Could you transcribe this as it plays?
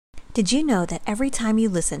Did you know that every time you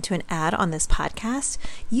listen to an ad on this podcast,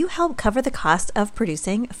 you help cover the cost of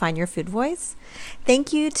producing Find Your Food Voice?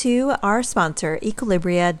 Thank you to our sponsor,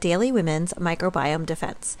 Equilibria Daily Women's Microbiome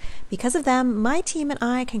Defense. Because of them, my team and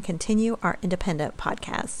I can continue our independent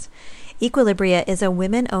podcast. Equilibria is a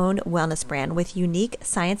women-owned wellness brand with unique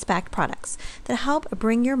science-backed products that help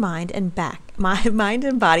bring your mind and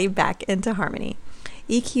body back into harmony.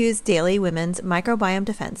 EQ's Daily Women's Microbiome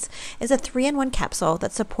Defense is a 3-in-1 capsule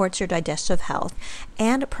that supports your digestive health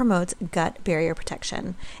and promotes gut barrier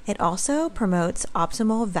protection. It also promotes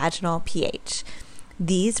optimal vaginal pH.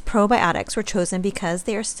 These probiotics were chosen because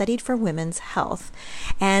they are studied for women's health.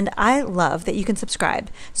 And I love that you can subscribe.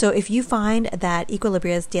 So if you find that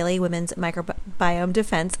Equilibria's Daily Women's Microbiome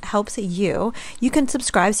Defense helps you, you can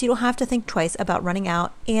subscribe so you don't have to think twice about running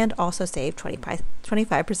out and also save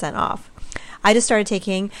 25% off. I just started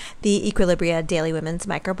taking the Equilibria Daily Women's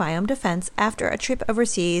Microbiome Defense after a trip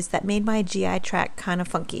overseas that made my GI tract kind of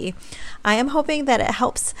funky. I am hoping that it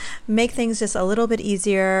helps make things just a little bit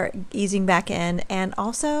easier, easing back in. And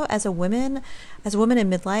also as a woman in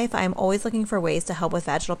midlife, I'm always looking for ways to help with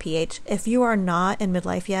vaginal pH. If you are not in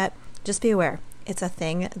midlife yet, just be aware. It's a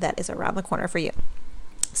thing that is around the corner for you.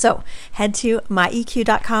 So head to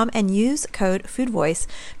myeq.com and use code FOODVOICE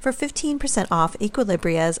for 15% off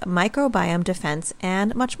Equilibria's Microbiome Defense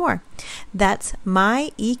and much more. That's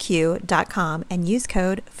myeq.com and use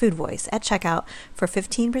code FOODVOICE at checkout for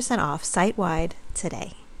 15% off site-wide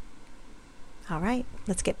today. All right,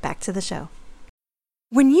 let's get back to the show.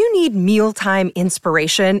 When you need mealtime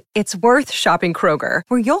inspiration, it's worth shopping Kroger,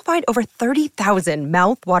 where you'll find over 30,000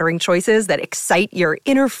 mouth-watering choices that excite your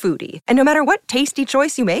inner foodie. And no matter what tasty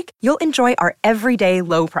choice you make, you'll enjoy our everyday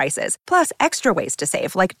low prices, plus extra ways to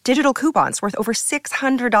save, like digital coupons worth over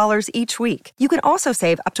 $600 each week. You can also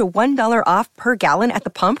save up to $1 off per gallon at the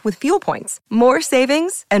pump with fuel points. More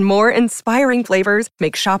savings and more inspiring flavors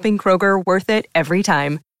make shopping Kroger worth it every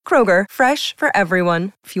time. Kroger, fresh for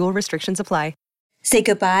everyone. Fuel restrictions apply. Say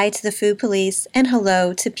goodbye to the food police and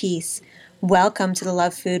hello to peace. Welcome to the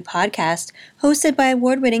Love Food Podcast, hosted by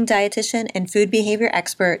award-winning dietitian and food behavior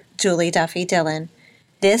expert Julie Duffy Dillon.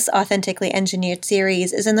 This authentically engineered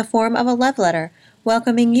series is in the form of a love letter,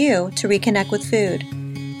 welcoming you to reconnect with food.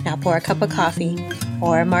 Now pour a cup of coffee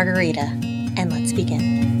or a margarita, and let's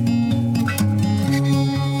begin.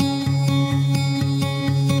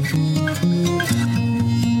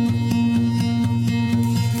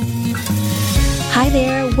 Hi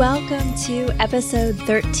there, welcome to episode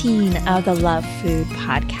 13 of the Love Food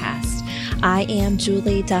Podcast. I am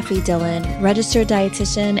Julie Duffy Dillon, registered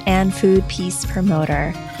dietitian and food peace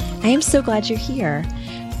promoter. I am so glad you're here.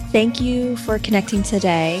 Thank you for connecting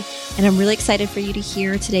today, and I'm really excited for you to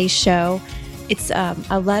hear today's show. It's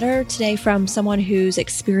a letter today from someone who's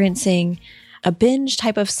experiencing a binge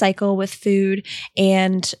type of cycle with food,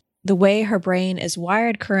 and the way her brain is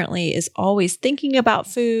wired currently is always thinking about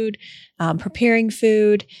food, preparing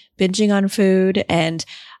food, binging on food. And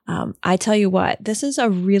I tell you what, this is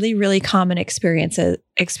a really, really common experience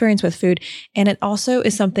with food. And it also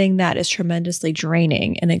is something that is tremendously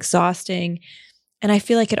draining and exhausting. And I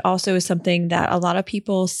feel like it also is something that a lot of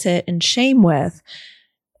people sit in shame with.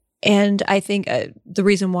 And I think the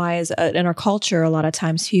reason why is in our culture, a lot of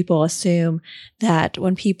times people assume that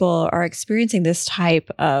when people are experiencing this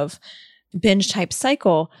type of binge type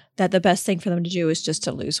cycle, that the best thing for them to do is just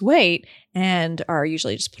to lose weight and are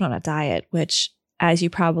usually just put on a diet, which, as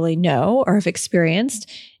you probably know or have experienced,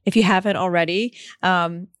 if you haven't already,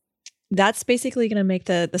 that's basically going to make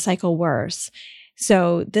the cycle worse.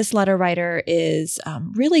 So this letter writer is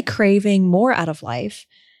really craving more out of life.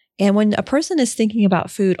 And when a person is thinking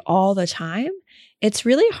about food all the time, it's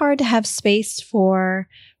really hard to have space for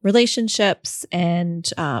relationships and,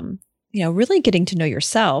 really getting to know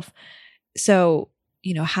yourself. So,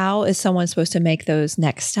 how is someone supposed to make those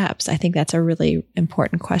next steps? I think that's a really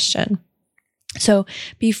important question. So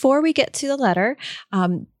before we get to the letter,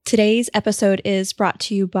 today's episode is brought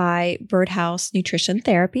to you by Birdhouse Nutrition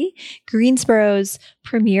Therapy, Greensboro's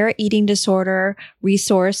premier eating disorder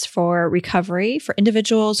resource for recovery for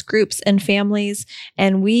individuals, groups, and families.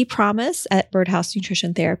 And we promise at Birdhouse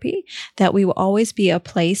Nutrition Therapy that we will always be a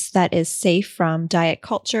place that is safe from diet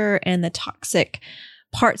culture and the toxic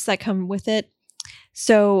parts that come with it.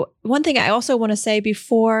 So one thing I also want to say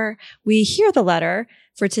before we hear the letter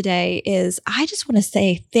for today is I just want to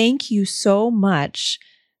say thank you so much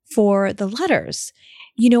for the letters.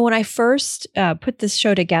 When I first put this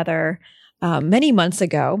show together many months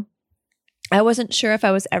ago, I wasn't sure if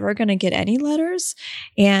I was ever going to get any letters.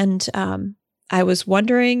 And I was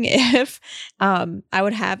wondering if I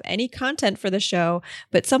would have any content for the show,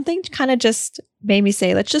 but something kind of just made me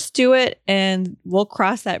say, let's just do it and we'll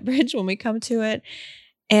cross that bridge when we come to it.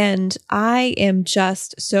 And I am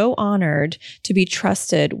just so honored to be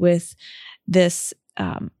trusted with this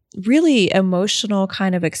really emotional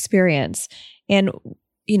kind of experience. And,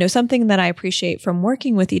 something that I appreciate from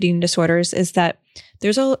working with eating disorders is that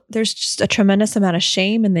there's just a tremendous amount of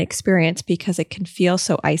shame in the experience because it can feel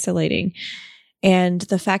so isolating. And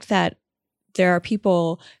the fact that there are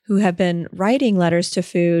people who have been writing letters to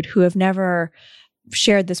food who have never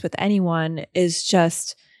shared this with anyone is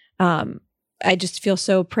just, I just feel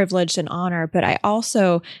so privileged and honored. But I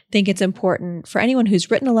also think it's important for anyone who's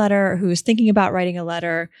written a letter or who is thinking about writing a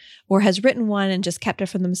letter or has written one and just kept it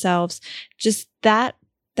for themselves, just that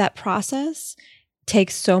process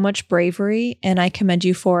takes so much bravery, and I commend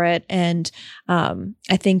you for it. And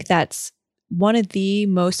I think that's one of the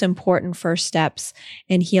most important first steps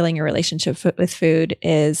in healing your relationship with food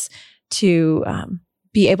is to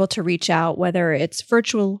be able to reach out, whether it's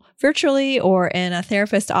virtually or in a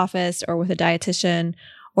therapist's office or with a dietitian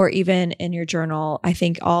or even in your journal. I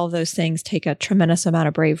think all of those things take a tremendous amount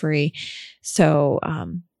of bravery. So,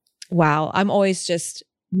 wow, I'm always just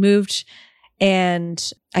moved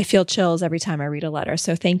and I feel chills every time I read a letter.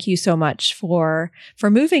 So thank you so much for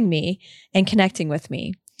moving me and connecting with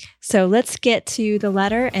me. So let's get to the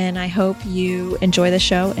letter, and I hope you enjoy the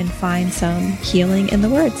show and find some healing in the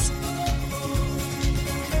words.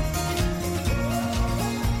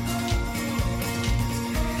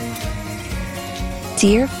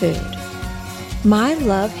 Dear Food, my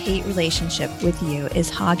love-hate relationship with you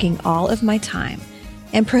is hogging all of my time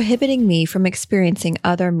and prohibiting me from experiencing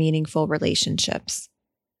other meaningful relationships.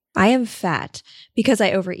 I am fat because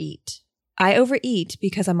I overeat. I overeat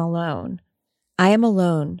because I'm alone. I am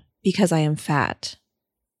alone because I am fat.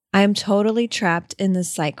 I am totally trapped in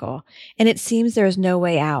this cycle, and it seems there is no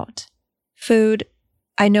way out. Food,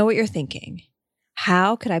 I know what you're thinking.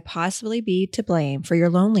 How could I possibly be to blame for your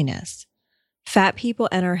loneliness? Fat people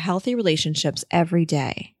enter healthy relationships every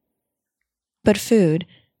day. But food,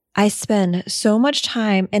 I spend so much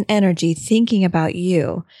time and energy thinking about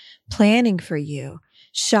you, planning for you,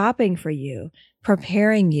 shopping for you,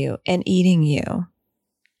 preparing you, and eating you.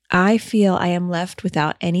 I feel I am left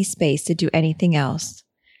without any space to do anything else,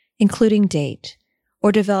 including date,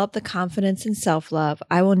 or develop the confidence and self-love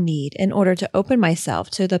I will need in order to open myself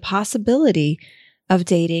to the possibility of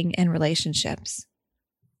dating and relationships.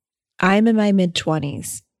 I am in my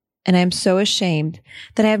mid-20s, and I am so ashamed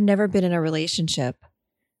that I have never been in a relationship.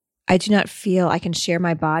 I do not feel I can share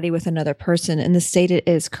my body with another person in the state it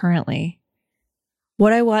is currently.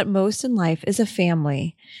 What I want most in life is a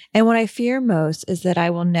family, and what I fear most is that I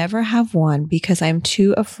will never have one because I am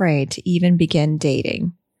too afraid to even begin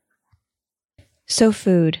dating. So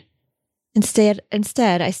food. Instead,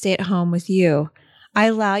 I stay at home with you. I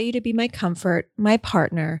allow you to be my comfort, my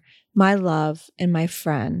partner, my love, and my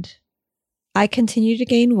friend. I continue to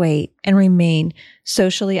gain weight and remain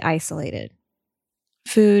socially isolated.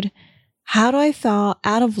 Food, how do I fall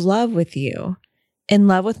out of love with you, in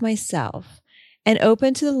love with myself, and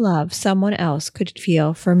open to the love someone else could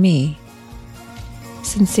feel for me?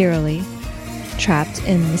 Sincerely, trapped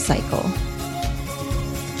in the cycle.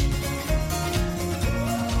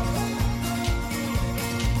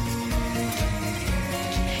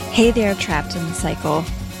 Hey there, trapped in the cycle.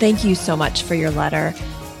 Thank you so much for your letter.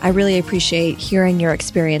 I really appreciate hearing your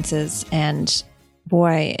experiences, and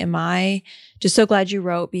boy, am I just so glad you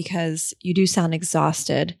wrote, because you do sound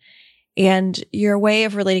exhausted. And your way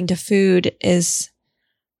of relating to food is,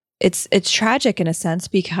 it's tragic in a sense,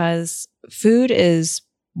 because food is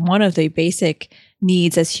one of the basic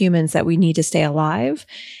needs as humans that we need to stay alive.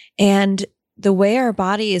 And the way our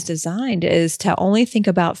body is designed is to only think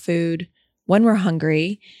about food when we're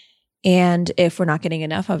hungry and if we're not getting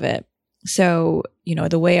enough of it. So,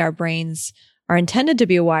 the way our brains are intended to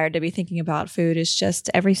be wired to be thinking about food is just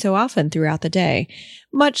every so often throughout the day,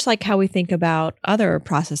 much like how we think about other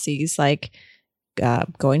processes like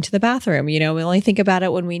going to the bathroom. We only think about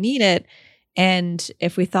it when we need it. And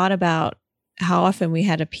if we thought about how often we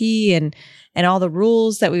had to pee and all the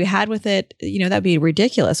rules that we had with it, that'd be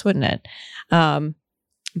ridiculous, wouldn't it?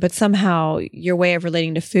 But somehow your way of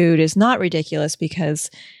relating to food is not ridiculous because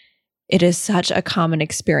it is such a common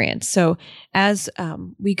experience. So as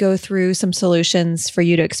we go through some solutions for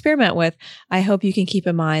you to experiment with, I hope you can keep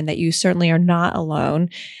in mind that you certainly are not alone.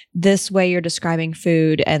 This way you're describing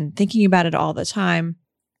food and thinking about it all the time,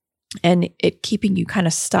 and it keeping you kind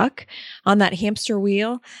of stuck on that hamster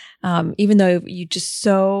wheel, even though you just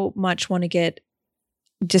so much want to get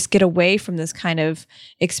just get away from this kind of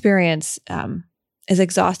experience, as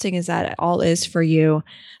exhausting as that all is for you,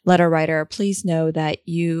 letter writer, please know that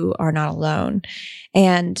you are not alone.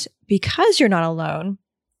 And because you're not alone,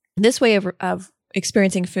 this way of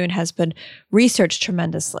experiencing food has been researched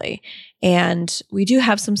tremendously. And we do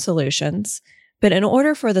have some solutions, but in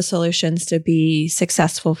order for the solutions to be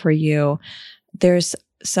successful for you, there's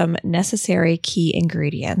some necessary key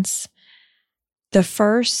ingredients. The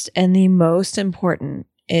first and the most important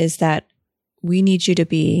is that we need you to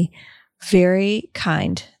be very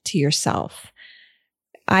kind to yourself.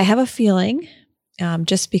 I have a feeling,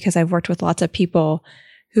 just because I've worked with lots of people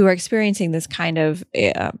who are experiencing this kind of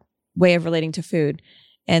way of relating to food,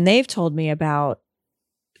 and they've told me about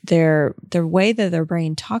their way that their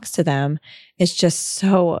brain talks to them is just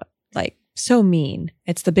so mean.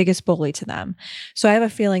 It's the biggest bully to them. So I have a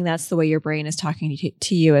feeling that's the way your brain is talking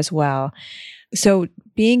to you as well. So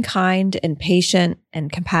being kind and patient and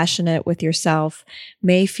compassionate with yourself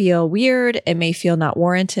may feel weird. It may feel not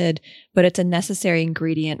warranted, but it's a necessary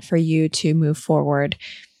ingredient for you to move forward.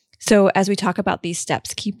 So as we talk about these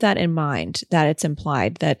steps, keep that in mind, that it's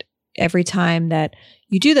implied that every time that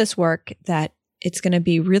you do this work, that it's going to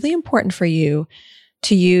be really important for you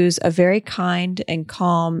to use a very kind and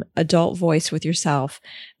calm adult voice with yourself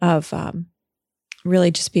of really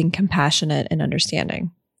just being compassionate and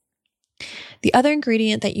understanding. The other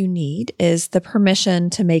ingredient that you need is the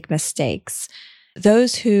permission to make mistakes.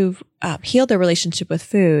 Those who've healed their relationship with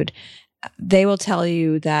food, they will tell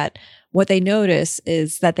you that what they notice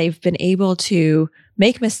is that they've been able to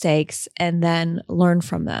make mistakes and then learn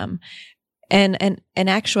from them. And in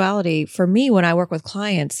actuality, for me, when I work with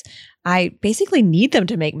clients, I basically need them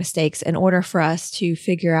to make mistakes in order for us to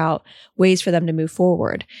figure out ways for them to move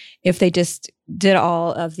forward. If they just did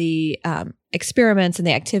all of the experiments and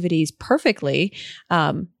the activities perfectly,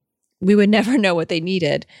 we would never know what they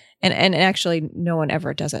needed. And actually, no one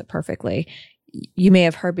ever does it perfectly. You may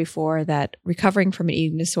have heard before that recovering from an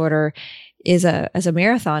eating disorder is a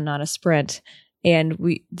marathon, not a sprint.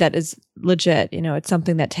 And that is legit. It's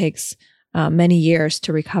something that takes many years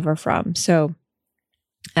to recover from. So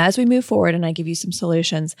as we move forward and I give you some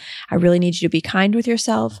solutions, I really need you to be kind with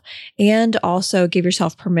yourself and also give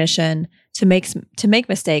yourself permission to make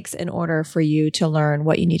mistakes in order for you to learn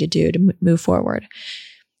what you need to do to move forward.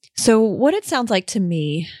 So what it sounds like to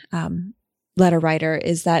me, letter writer,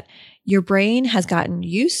 is that your brain has gotten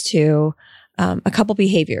used to a couple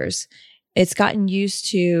behaviors. It's gotten used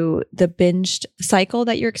to the binge cycle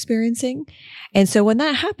that you're experiencing. And so when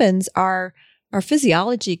that happens, our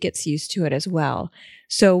physiology gets used to it as well.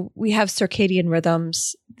 So we have circadian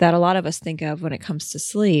rhythms that a lot of us think of when it comes to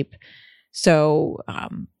sleep. So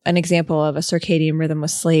an example of a circadian rhythm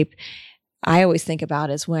with sleep I always think about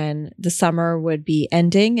is when the summer would be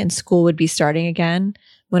ending and school would be starting again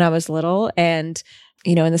when I was little. And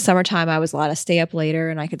in the summertime, I was allowed to stay up later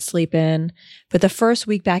and I could sleep in. But the first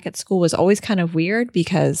week back at school was always kind of weird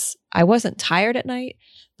because I wasn't tired at night,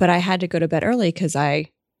 but I had to go to bed early because I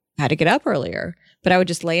had to get up earlier. But I would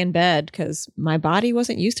just lay in bed because my body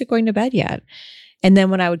wasn't used to going to bed yet. And then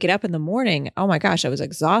when I would get up in the morning, oh my gosh, I was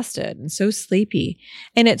exhausted and so sleepy.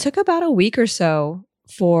 And it took about a week or so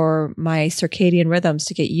for my circadian rhythms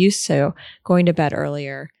to get used to going to bed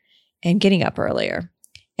earlier and getting up earlier.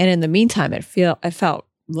 And in the meantime, it felt,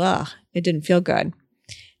 it didn't feel good.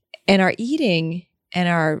 And our eating and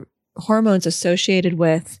our hormones associated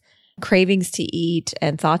with cravings to eat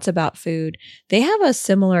and thoughts about food, they have a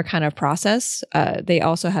similar kind of process. They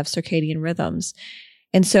also have circadian rhythms.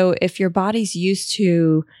 And so if your body's used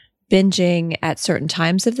to binging at certain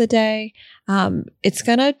times of the day, it's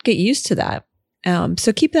going to get used to that.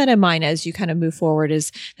 So keep that in mind as you kind of move forward.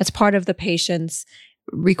 That's part of the patience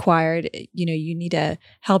required. You need to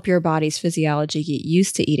help your body's physiology get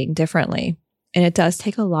used to eating differently. And it does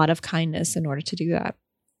take a lot of kindness in order to do that.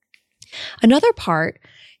 Another part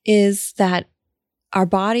is that our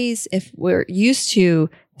bodies, if we're used to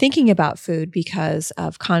thinking about food because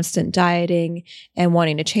of constant dieting and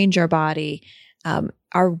wanting to change our body,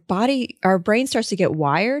 our brain starts to get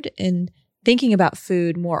wired in thinking about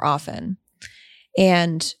food more often.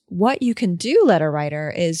 And what you can do, letter writer,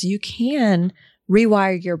 is you can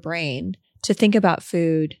rewire your brain to think about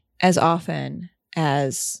food as often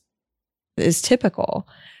as is typical.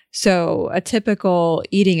 So a typical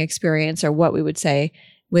eating experience, or what we would say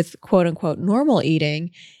with quote unquote normal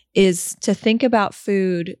eating, is to think about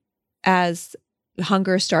food as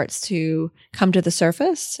hunger starts to come to the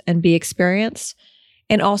surface and be experienced.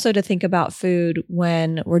 And also to think about food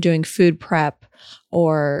when we're doing food prep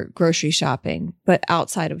or grocery shopping. But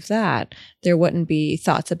outside of that, there wouldn't be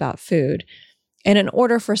thoughts about food. And in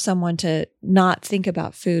order for someone to not think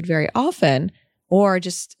about food very often, or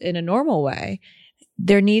just in a normal way,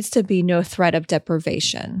 there needs to be no threat of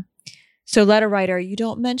deprivation. So letter writer, you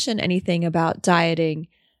don't mention anything about dieting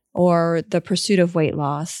or the pursuit of weight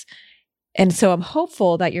loss. And so I'm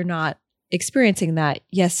hopeful that you're not experiencing that.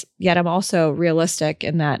 Yes, yet I'm also realistic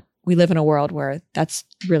in that we live in a world where that's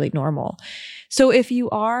really normal. So if you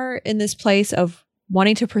are in this place of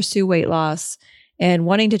wanting to pursue weight loss and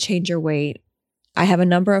wanting to change your weight, I have a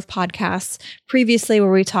number of podcasts previously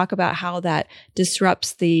where we talk about how that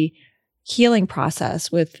disrupts the healing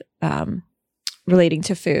process with relating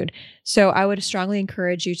to food. So I would strongly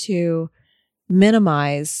encourage you to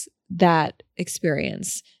minimize that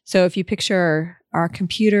experience. So if you picture our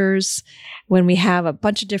computers, when we have a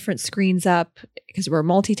bunch of different screens up because we're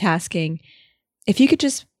multitasking, if you could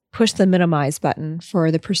just push the minimize button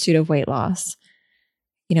for the pursuit of weight loss,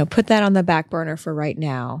 put that on the back burner for right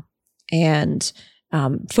now and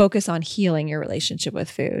focus on healing your relationship with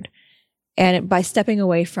food. And by stepping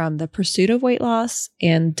away from the pursuit of weight loss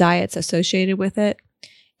and diets associated with it,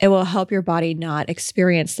 it will help your body not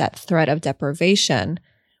experience that threat of deprivation,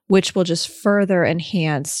 which will just further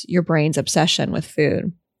enhance your brain's obsession with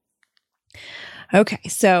food. Okay,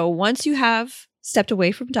 so once you have stepped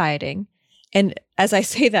away from dieting, and as I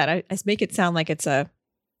say that, I make it sound like it's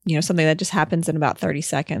something that just happens in about 30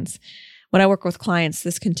 seconds. When I work with clients,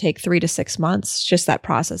 this can take 3 to 6 months, just that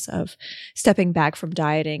process of stepping back from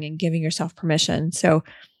dieting and giving yourself permission. So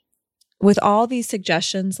with all these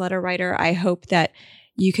suggestions, letter writer, I hope that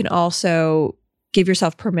you can also give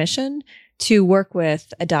yourself permission to work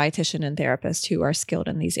with a dietitian and therapist who are skilled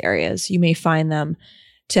in these areas. You may find them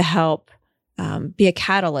to help be a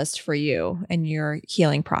catalyst for you in your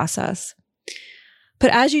healing process.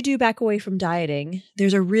 But as you do back away from dieting,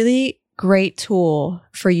 there's a really great tool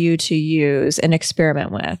for you to use and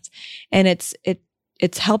experiment with. And it's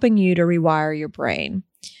helping you to rewire your brain.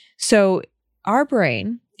 So our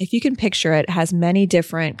brain, if you can picture it, has many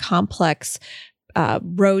different complex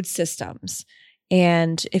road systems.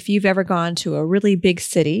 And if you've ever gone to a really big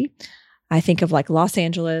city, I think of like Los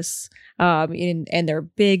Angeles, and their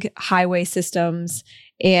big highway systems,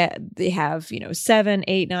 and they have, 7,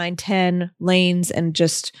 8, 9, 10 lanes and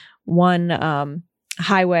just one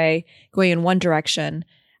highway going in one direction.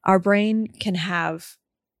 Our brain can have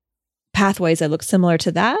pathways that look similar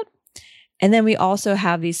to that. And then we also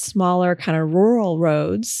have these smaller kind of rural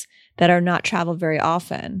roads that are not traveled very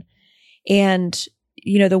often. And,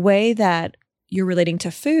 the way that you're relating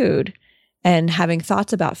to food and having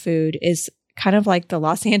thoughts about food is kind of like the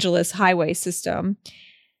Los Angeles highway system.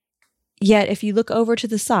 Yet if you look over to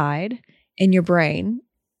the side in your brain,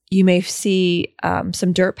 you may see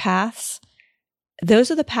some dirt paths.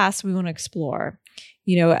 Those are the paths we want to explore.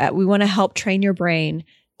 We want to help train your brain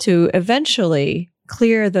to eventually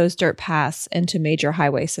clear those dirt paths into major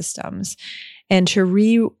highway systems and to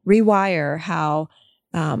rewire how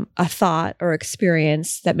a thought or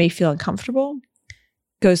experience that may feel uncomfortable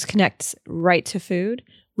connects right to food.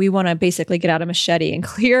 We want to basically get out a machete and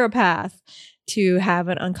clear a path to have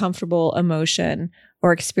an uncomfortable emotion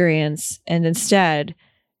or experience and instead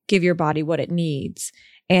give your body what it needs,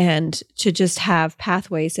 and to just have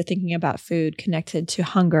pathways to thinking about food connected to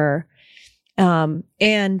hunger.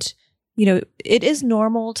 It is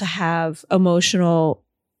normal to have emotional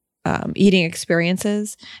eating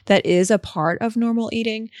experiences. That is a part of normal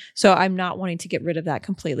eating. So I'm not wanting to get rid of that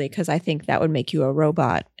completely because I think that would make you a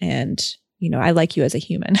robot, and I like you as a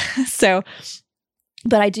human.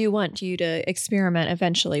 But I do want you to experiment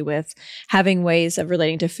eventually with having ways of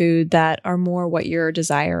relating to food that are more what you're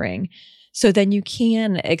desiring. So then you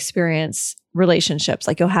can experience relationships,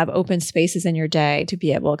 like you'll have open spaces in your day to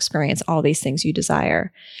be able to experience all these things you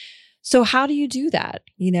desire. So how do you do that?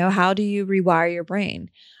 How do you rewire your brain?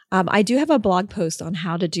 I do have a blog post on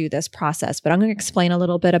how to do this process, but I'm going to explain a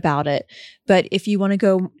little bit about it. But if you want to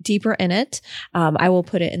go deeper in it, I will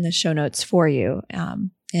put it in the show notes for you.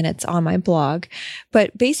 And it's on my blog.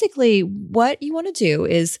 But basically, what you want to do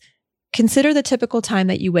is consider the typical time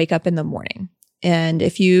that you wake up in the morning. And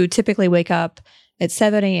if you typically wake up at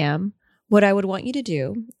 7 a.m., what I would want you to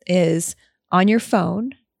do is on your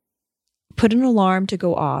phone, put an alarm to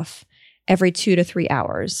go off every 2 to 3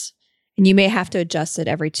 hours. And you may have to adjust it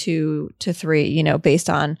every 2 to 3, based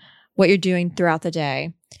on what you're doing throughout the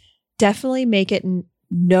day. Definitely make it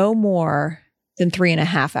no more than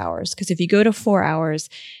 3.5 hours. Because if you go to 4 hours,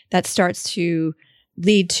 that starts to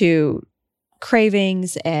lead to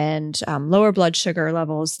cravings and lower blood sugar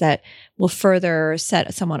levels that will further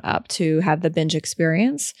set someone up to have the binge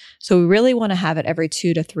experience. So we really want to have it every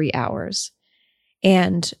 2 to 3 hours.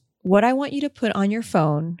 And what I want you to put on your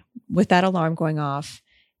phone with that alarm going off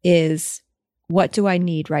is, what do I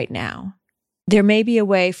need right now? There may be a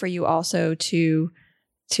way for you also to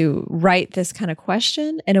write this kind of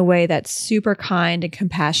question in a way that's super kind and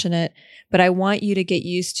compassionate, but I want you to get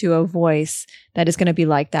used to a voice that is going to be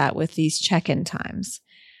like that with these check-in times.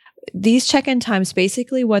 These check-in times,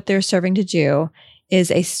 basically what they're serving to do is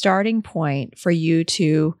a starting point for you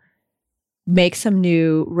to make some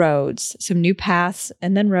new roads, some new paths,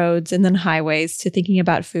 and then roads, and then highways to thinking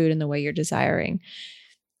about food in the way you're desiring.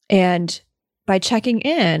 And by checking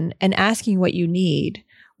in and asking what you need,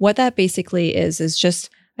 what that basically is just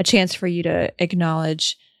a chance for you to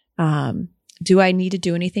acknowledge, do I need to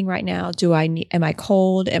do anything right now? Am I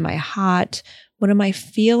cold? Am I hot? What am I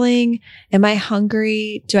feeling? Am I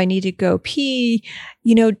hungry? Do I need to go pee?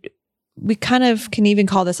 We kind of can even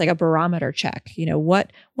call this like a barometer check.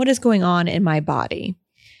 What is going on in my body?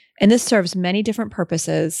 And this serves many different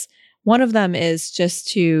purposes. One of them is just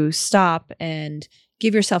to stop and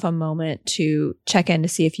give yourself a moment to check in to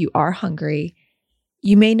see if you are hungry.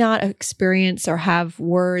 You may not experience or have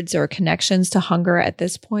words or connections to hunger at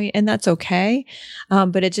this point, and that's okay.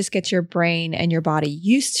 But it just gets your brain and your body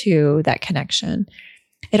used to that connection.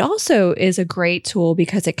 It also is a great tool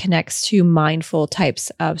because it connects to mindful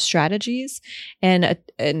types of strategies and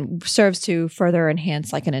serves to further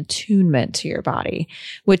enhance like an attunement to your body,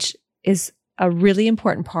 which is a really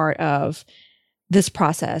important part of this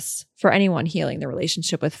process for anyone healing the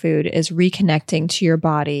relationship with food, is reconnecting to your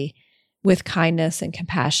body with kindness and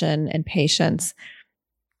compassion and patience.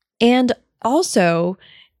 And also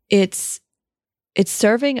it's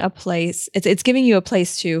serving a place, it's giving you a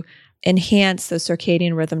place to enhance the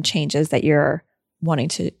circadian rhythm changes that you're wanting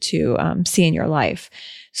to see in your life.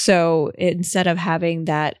 So instead of having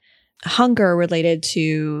that hunger related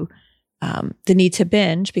to the need to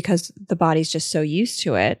binge because the body's just so used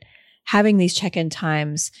to it, having these check-in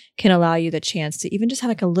times can allow you the chance to even just have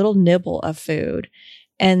like a little nibble of food.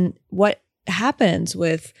 And what happens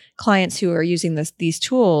with clients who are using these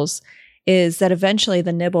tools is that eventually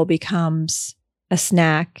the nibble becomes a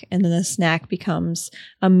snack, and then the snack becomes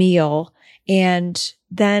a meal. And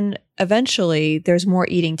then eventually there's more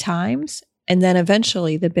eating times. And then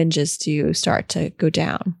eventually the binges do start to go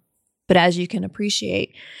down. But as you can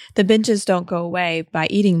appreciate, the binges don't go away by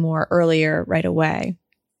eating more earlier right away.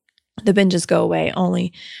 The binges go away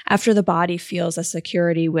only after the body feels a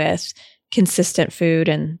security with consistent food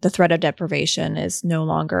and the threat of deprivation is no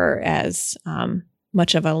longer as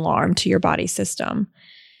much of an alarm to your body system.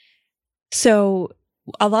 So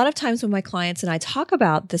a lot of times when my clients and I talk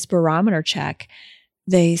about this barometer check,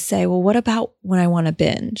 they say, well, what about when I want to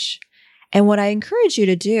binge? And what I encourage you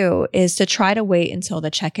to do is to try to wait until the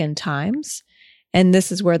check-in times. And this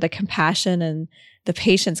is where the compassion and the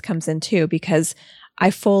patience comes in too, because I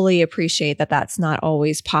fully appreciate that that's not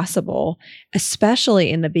always possible, especially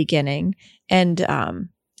in the beginning. And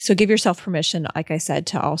so give yourself permission, like I said,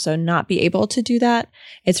 to also not be able to do that.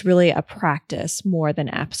 It's really a practice more than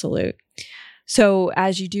absolute. So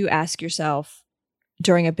as you do ask yourself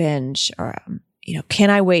during a binge, or, can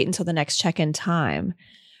I wait until the next check-in time?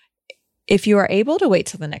 If you are able to wait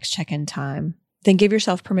till the next check-in time, then give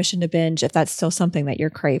yourself permission to binge if that's still something that you're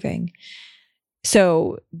craving.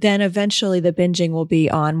 So then eventually the binging will be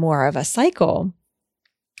on more of a cycle.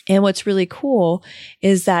 And what's really cool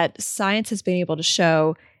is that science has been able to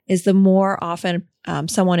show is the more often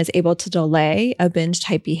someone is able to delay a binge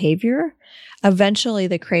type behavior, eventually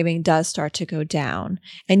the craving does start to go down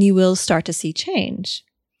and you will start to see change.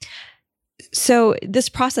 So this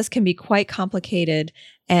process can be quite complicated.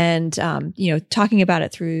 And, talking about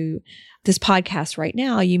it through this podcast right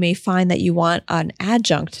now, you may find that you want an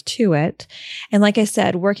adjunct to it. And like I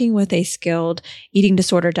said, working with a skilled eating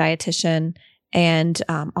disorder dietitian and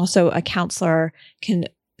also a counselor can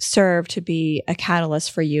serve to be a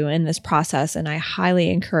catalyst for you in this process. And I highly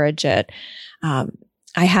encourage it. I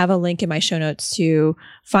have a link in my show notes to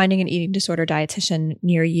finding an eating disorder dietitian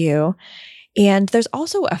near you. And there's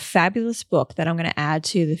also a fabulous book that I'm going to add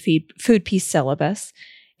to the Food Peace syllabus.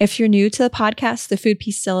 If you're new to the podcast, the Food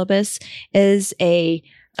Peace syllabus is a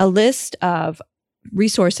list of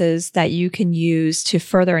resources that you can use to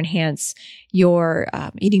further enhance your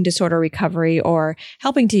eating disorder recovery or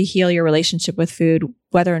helping to heal your relationship with food,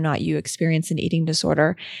 whether or not you experience an eating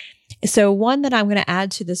disorder. So one that I'm going to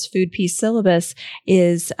add to this Food Peace syllabus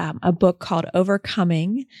is a book called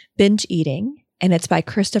Overcoming Binge Eating, and it's by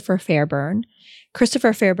Christopher Fairburn.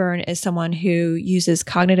 Christopher Fairburn is someone who uses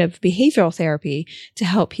cognitive behavioral therapy to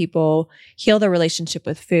help people heal their relationship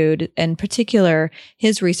with food. In particular,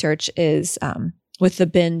 his research is with the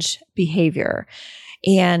binge behavior.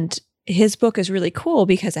 And his book is really cool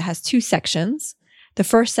because it has two sections. The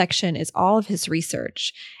first section is all of his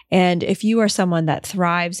research. And if you are someone that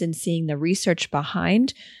thrives in seeing the research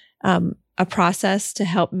behind a process to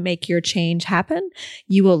help make your change happen,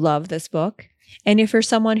 you will love this book. And if you're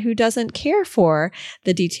someone who doesn't care for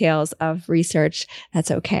the details of research, that's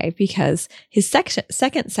okay, because his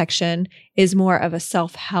second section is more of a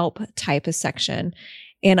self-help type of section.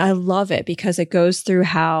 And I love it because it goes through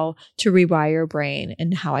how to rewire your brain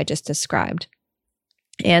and how I just described.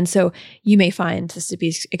 And so you may find this to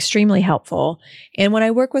be extremely helpful. And when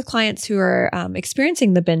I work with clients who are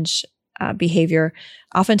experiencing the binge behavior,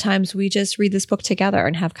 oftentimes we just read this book together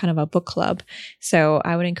and have kind of a book club. So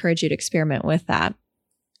I would encourage you to experiment with that.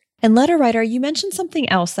 And letter writer, you mentioned something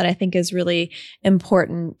else that I think is really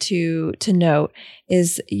important to note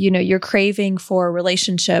is, your craving for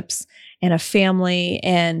relationships and a family.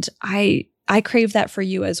 And I crave that for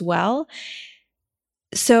you as well.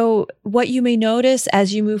 So what you may notice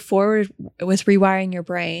as you move forward with rewiring your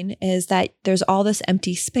brain is that there's all this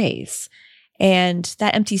empty space. And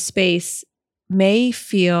that empty space may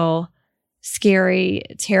feel scary,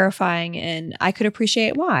 terrifying, and I could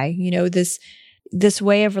appreciate why. This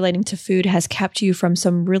way of relating to food has kept you from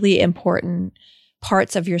some really important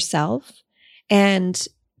parts of yourself. And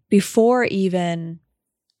before even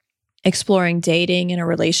exploring dating and a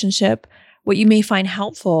relationship, what you may find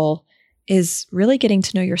helpful is really getting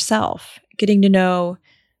to know yourself, getting to know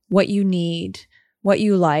what you need, what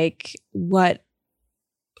you like, what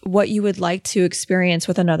you would like to experience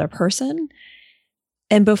with another person.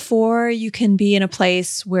 And before you can be in a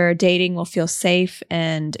place where dating will feel safe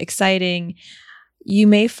and exciting, you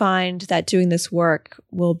may find that doing this work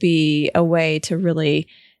will be a way to really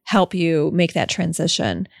help you make that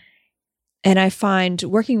transition. And I find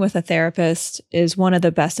working with a therapist is one of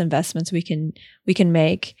the best investments we can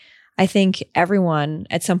make. I think everyone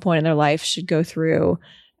at some point in their life should go through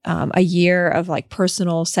a year of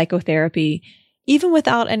personal psychotherapy, even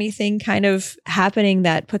without anything kind of happening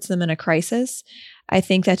that puts them in a crisis. I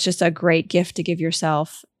think that's just a great gift to give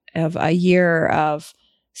yourself, of a year of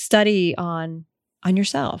study on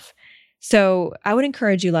yourself. So I would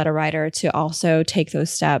encourage you, letter writer, to also take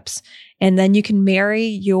those steps. And then you can marry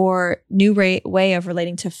your new way of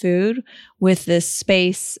relating to food with this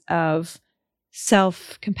space of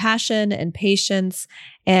self-compassion and patience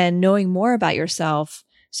and knowing more about yourself.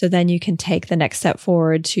 So then you can take the next step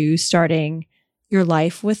forward to starting your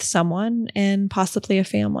life with someone and possibly a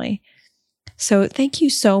family. So thank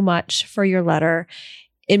you so much for your letter.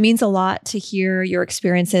 It means a lot to hear your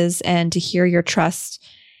experiences and to hear your trust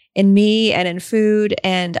in me and in food.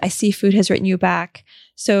 And I see food has written you back.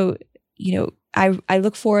 So, I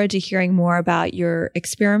look forward to hearing more about your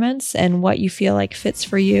experiments and what you feel like fits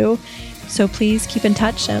for you. So please keep in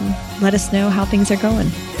touch and let us know how things are going.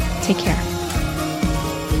 Take care.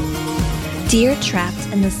 Dear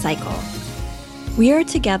Trapped in the Cycle, we are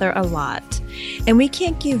together a lot, and we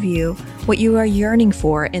can't give you what you are yearning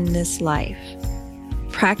for in this life.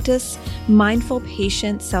 Practice mindful,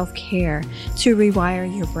 patient self-care to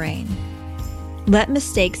rewire your brain. Let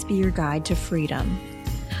mistakes be your guide to freedom.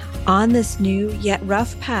 On this new yet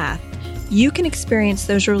rough path, you can experience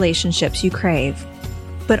those relationships you crave,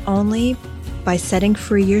 but only by setting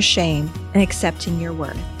free your shame and accepting your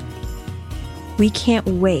worth. We can't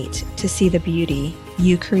wait to see the beauty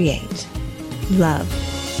you create. Love,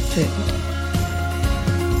 Food.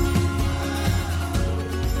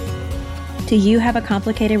 Do you have a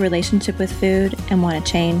complicated relationship with food and want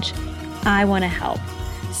to change? I want to help.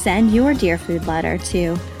 Send your Dear Food letter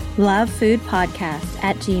to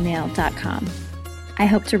lovefoodpodcast@gmail.com. I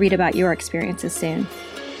hope to read about your experiences soon.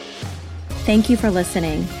 Thank you for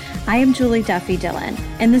listening. I am Julie Duffy Dillon,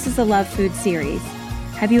 and this is the Love Food series.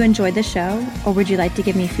 Have you enjoyed the show, or would you like to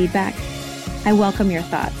give me feedback? I welcome your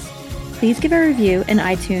thoughts. Please give a review in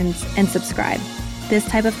iTunes and subscribe. This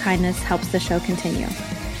type of kindness helps the show continue.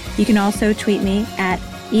 You can also tweet me at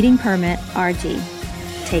eatingpermitrd.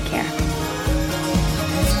 Take care.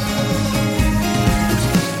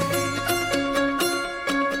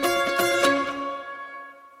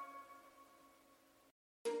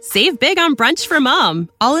 Save big on brunch for mom,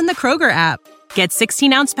 all in the Kroger app. Get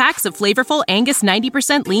 16-ounce packs of flavorful Angus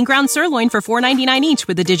 90% lean ground sirloin for $4.99 each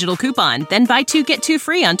with a digital coupon. Then buy 2, get 2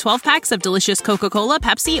 free on 12 packs of delicious Coca-Cola,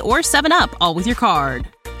 Pepsi, or 7-Up, all with your card.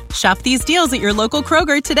 Shop these deals at your local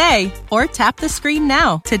Kroger today, or tap the screen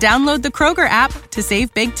now to download the Kroger app to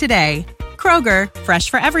save big today. Kroger, fresh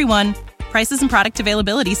for everyone. Prices and product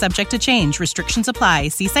availability subject to change. Restrictions apply.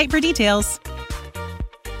 See site for details.